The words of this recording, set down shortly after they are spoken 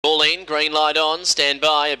green. Green light on. Stand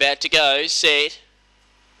by. About to go. Set.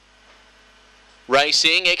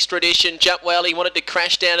 Racing, Extradition, jumped well. He wanted to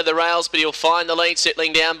crash down to the rails, but he'll find the lead,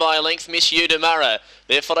 settling down by a length. Miss Udamurra.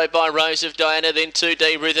 They're followed by Rose of Diana, then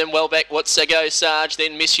 2D Rhythm, well back What's a Go Sarge,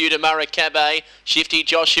 then Miss Udamurra, Cabot, Shifty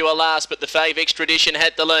Joshua last, but the Fave Extradition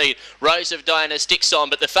had the lead. Rose of Diana sticks on,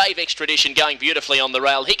 but the Fave Extradition going beautifully on the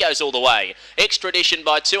rail. He goes all the way. Extradition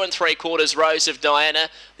by 2 3/4, Rose of Diana.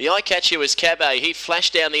 The eye catcher was Cabot. He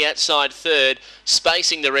flashed down the outside third,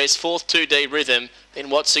 spacing the rest, fourth 2D Rhythm. Then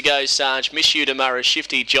What's a Go Sarge, Miss Udamurra,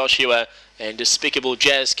 Shifty Joshua, and Despicable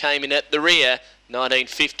Jazz came in at the rear.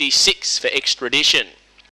 1956 for Extradition.